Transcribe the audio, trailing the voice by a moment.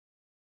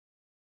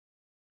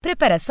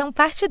Preparação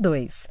parte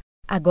 2.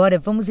 Agora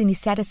vamos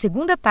iniciar a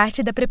segunda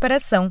parte da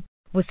preparação.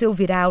 Você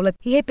ouvirá a aula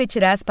e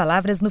repetirá as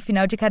palavras no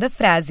final de cada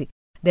frase.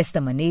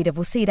 Desta maneira,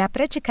 você irá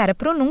praticar a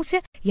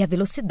pronúncia e a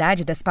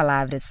velocidade das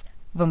palavras.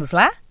 Vamos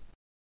lá?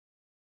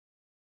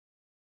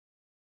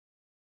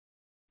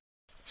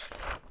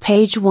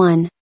 Page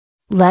 1.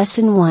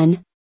 Lesson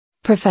 1.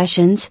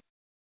 Professions.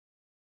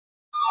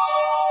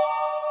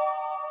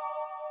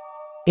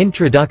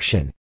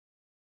 Introduction.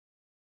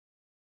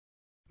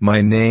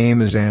 My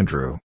name is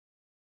Andrew.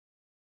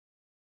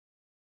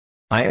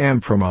 I am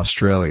from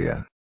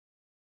Australia.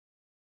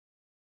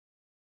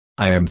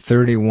 I am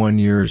 31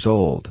 years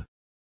old.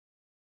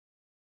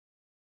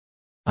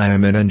 I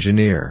am an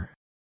engineer.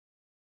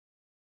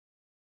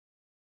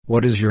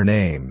 What is your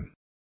name?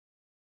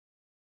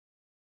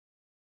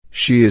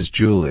 She is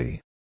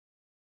Julie.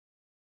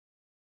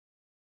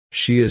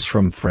 She is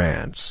from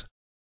France.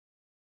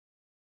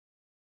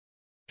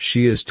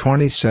 She is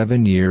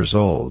 27 years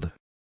old.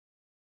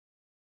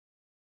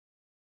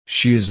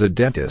 She is a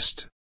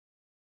dentist.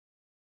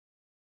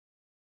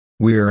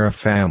 We are a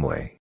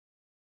family.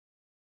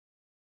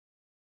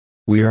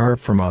 We are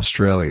from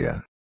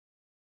Australia.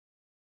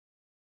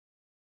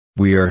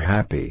 We are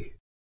happy.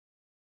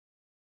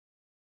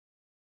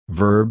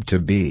 Verb to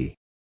be.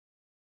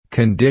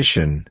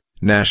 Condition,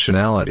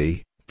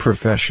 nationality,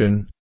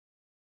 profession.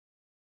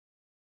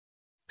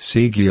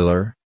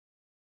 Singular.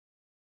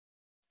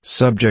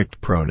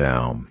 Subject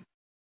pronoun.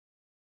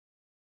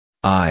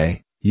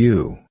 I,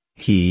 you,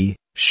 he,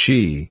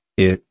 she,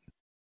 it.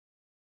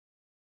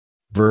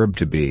 Verb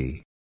to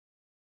be.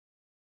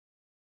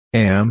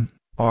 Am,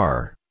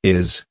 are,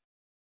 is.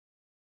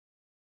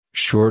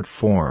 Short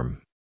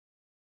form.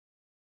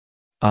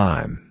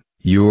 I'm,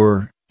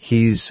 you're,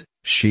 he's,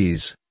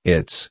 she's,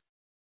 it's.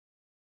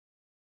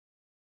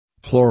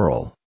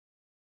 Plural.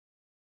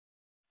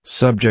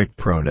 Subject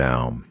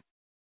pronoun.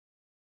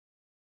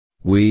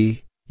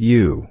 We,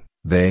 you,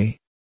 they.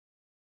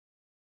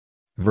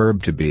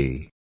 Verb to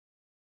be.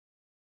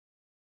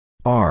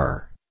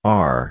 Are,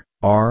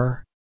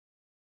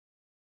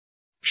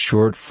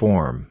 short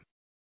form.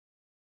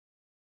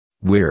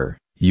 We're,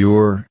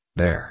 you're,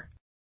 there.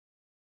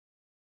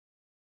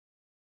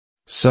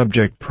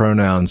 Subject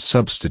pronouns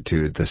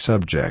substitute the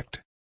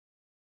subject.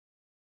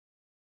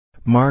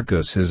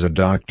 Marcos is a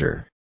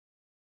doctor.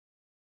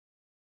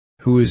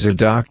 Who is a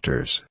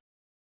doctor's?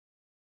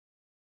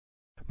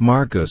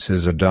 Marcos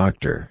is a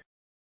doctor.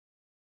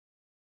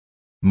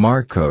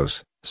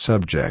 Marcos,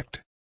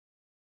 subject.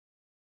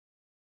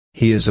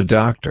 He is a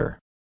doctor.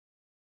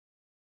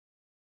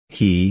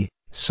 He,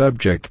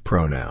 subject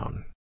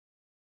pronoun.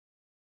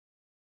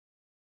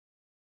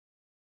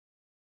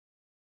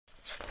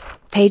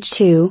 Page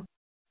 2.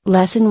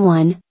 Lesson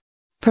 1.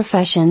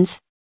 Professions.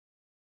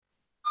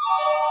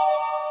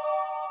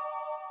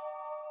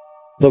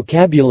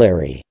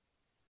 Vocabulary.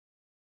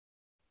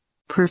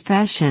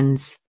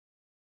 Professions: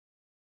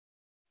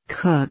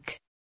 cook,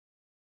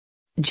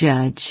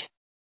 judge,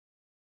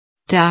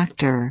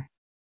 doctor,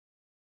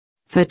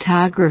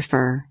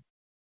 photographer,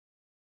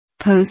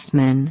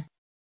 postman,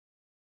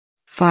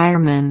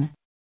 fireman,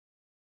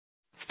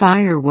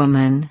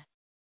 firewoman,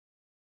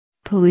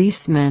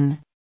 policeman,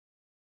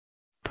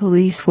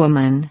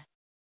 policewoman,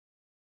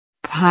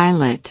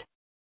 pilot,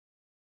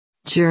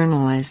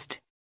 journalist,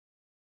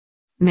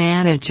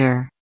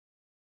 manager,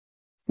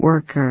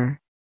 worker,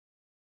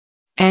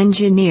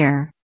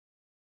 engineer,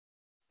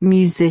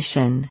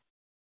 musician.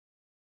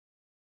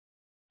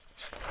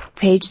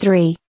 Page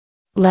 3.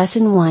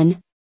 Lesson 1.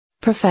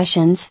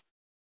 Professions.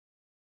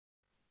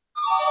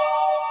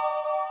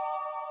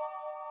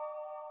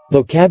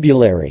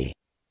 Vocabulary.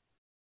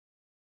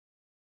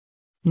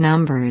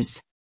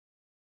 Numbers: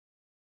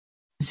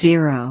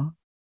 0,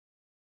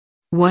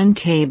 1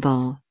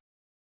 table,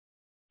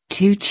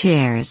 2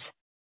 chairs,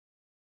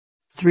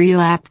 3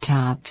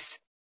 laptops,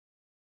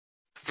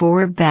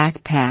 4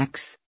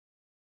 backpacks,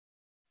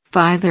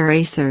 5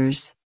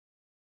 erasers,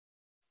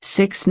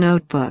 6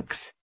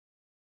 notebooks,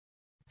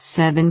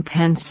 7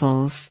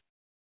 pencils,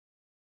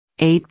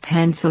 8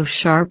 pencil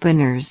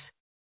sharpeners,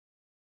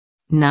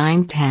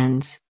 9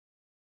 pens.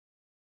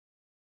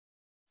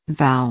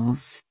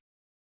 Vowels: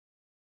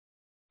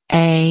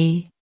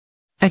 A.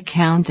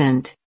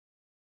 Accountant.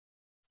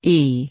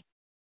 E.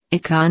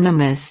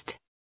 Economist.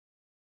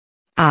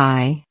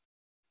 I.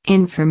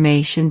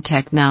 Information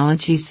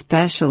technology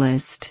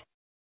specialist.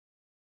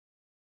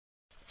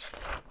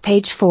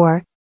 Page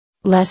 4.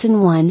 Lesson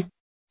 1.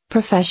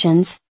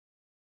 Professions.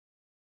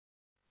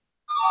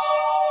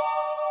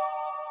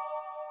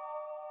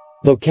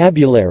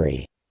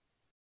 Vocabulary.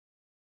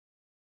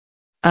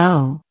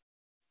 O.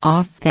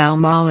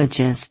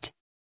 Ophthalmologist.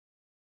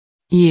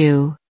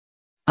 U.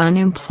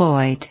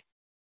 Unemployed.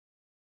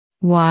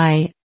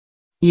 Y.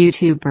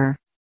 YouTuber.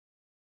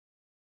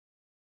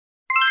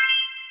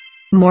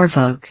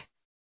 Morvoc.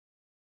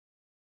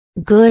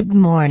 Good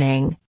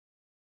morning.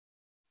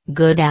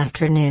 Good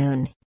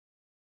afternoon.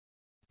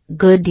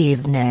 Good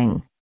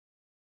evening.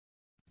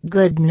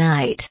 Good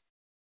night.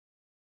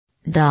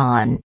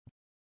 Dawn.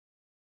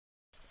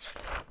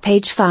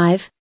 Page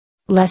 5.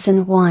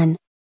 Lesson 1.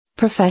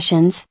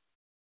 Professions.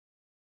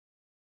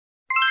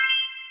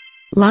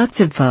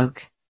 Lots of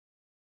folk.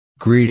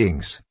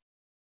 Greetings.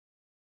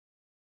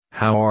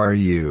 How are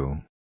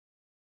you?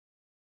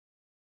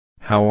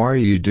 How are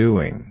you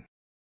doing?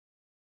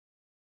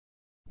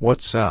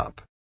 What's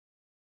up?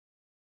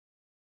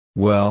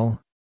 Well?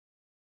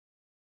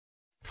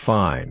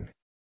 Fine.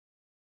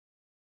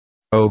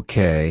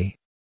 Okay.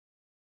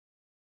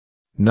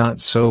 Not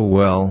so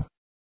well.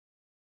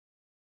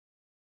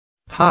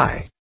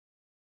 Hi.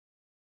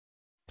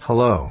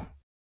 Hello.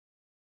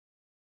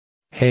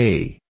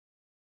 Hey.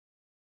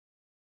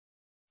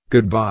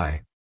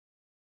 Goodbye.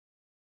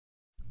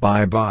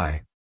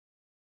 Bye-bye.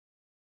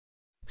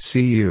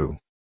 See you.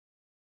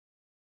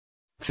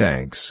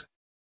 Thanks.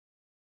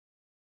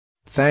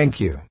 Thank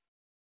you.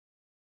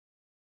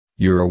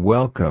 You're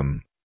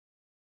welcome.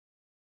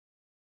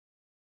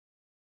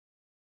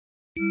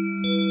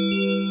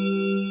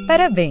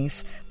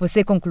 Parabéns!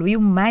 Você concluiu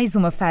mais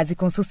uma fase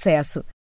com sucesso.